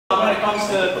comes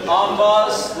to arm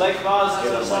bars, leg bars,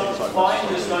 that's fine.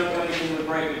 Just don't do anything with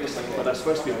break with this thing. But they're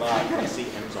supposed to be large, but I see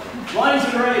ends on them. Lines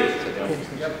are ready.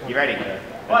 You ready?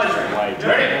 Lines ready. You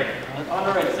ready?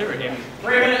 I'm ready.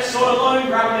 3 minutes, sword alone,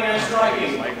 grappling and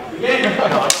striking. Begin.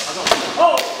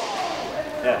 Oh!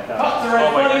 Yeah. Cut to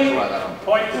red body.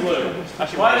 Point to blue.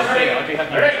 Lines ready.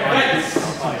 Ready.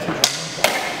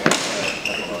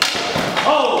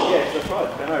 Oh! Yeah, that's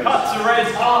right. Cut to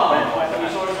red's arm. You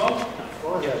saw it as well?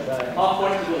 Half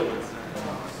point to blue.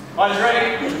 Lines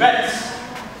ready. Bets.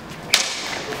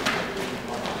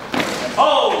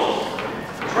 Oh!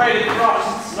 Traded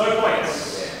thrusts. No points.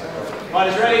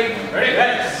 Lines ready. Ready.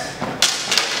 Bets.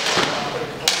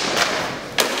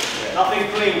 Nothing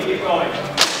clean. Keep going.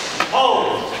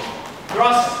 Hold.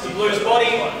 Thrust to blue's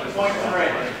body. Point to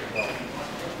red.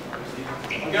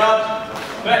 On guard.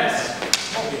 Bets.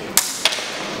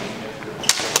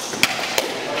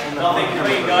 Nothing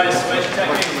clean, guys. Where's your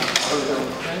technique?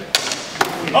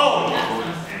 Oh!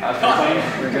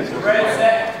 Cut. Red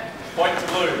set. Point to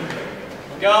blue.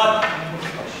 On guard.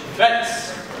 Bets.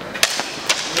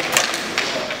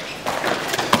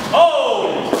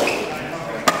 Oh!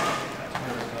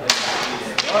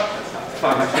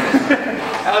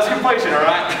 That was completion,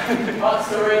 alright? Cuts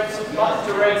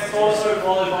to red's torso,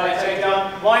 followed by a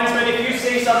takedown. Linesman, if you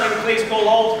see something, please call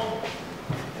hold.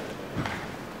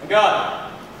 On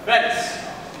guard. Bets.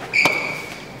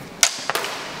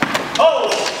 Oh!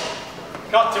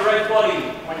 Cut to red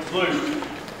body. Point to blue.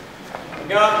 On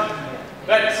guard.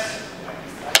 Bets.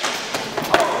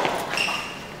 Oh!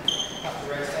 Cut to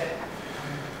red's head.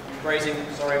 Grazing.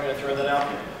 Sorry, I'm going to throw that out.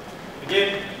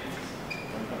 Begin.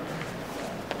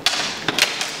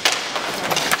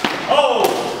 Oh!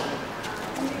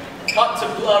 Cut to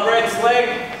red's leg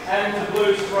and to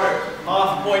blue's throat.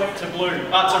 Half point to blue.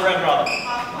 To red rather.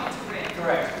 Half point to red.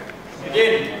 Correct.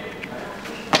 Begin.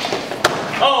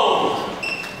 Oh!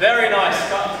 Very nice.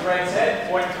 Cut to red's head.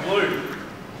 Point to blue.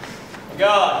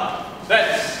 Guard.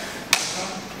 Bets.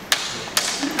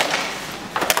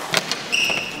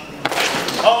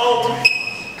 Hold.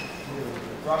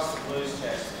 Thrust to blue's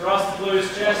chest. Thrust to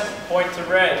blue's chest. Point to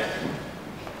red.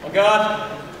 On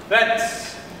guard.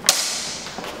 Bets.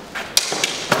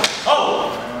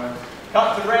 Oh!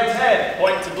 Cut to red's head.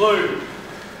 Point to blue.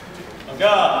 On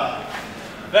guard.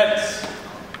 Bets.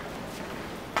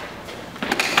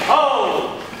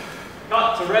 Oh!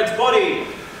 Cut to red's body.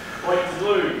 Point to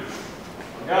blue.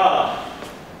 On guard.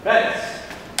 Bets.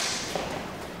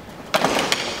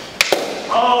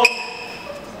 Oh!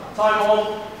 Time hold.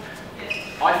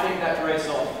 I think that red's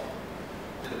off.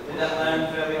 Did that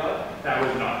land fairly hard? That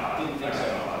was not hard. Didn't think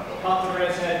so. Cut to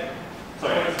red's head.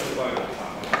 Sorry,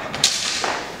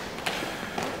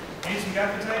 need some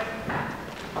gaffer tape?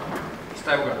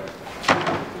 Stable gun.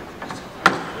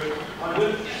 Good. I'm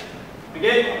good.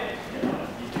 Begin.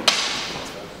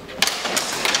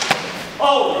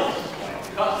 Oh!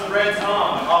 Cut to red's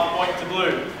arm. Half point to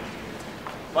blue.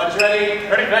 Lunge ready.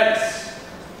 Ready. Bets.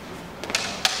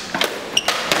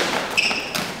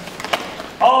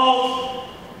 Hold.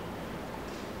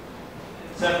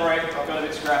 Separate. I've got a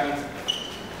bit scrappy.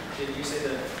 Did you see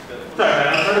the Sorry, man,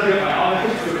 I'm trying to get my arm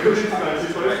into the cushion. I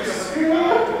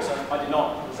did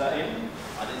not. Was that in?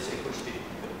 I didn't say push it.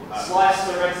 Slice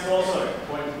the red's torso.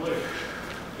 Point to blue.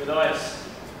 Good eyes.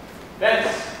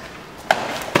 Bets.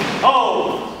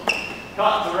 Hold.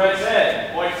 Cut to red's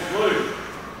head. Point to blue.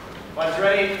 Lunge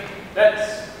ready.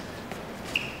 Bets.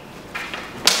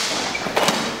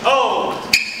 Hold.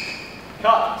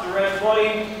 Cut to red's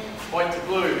body.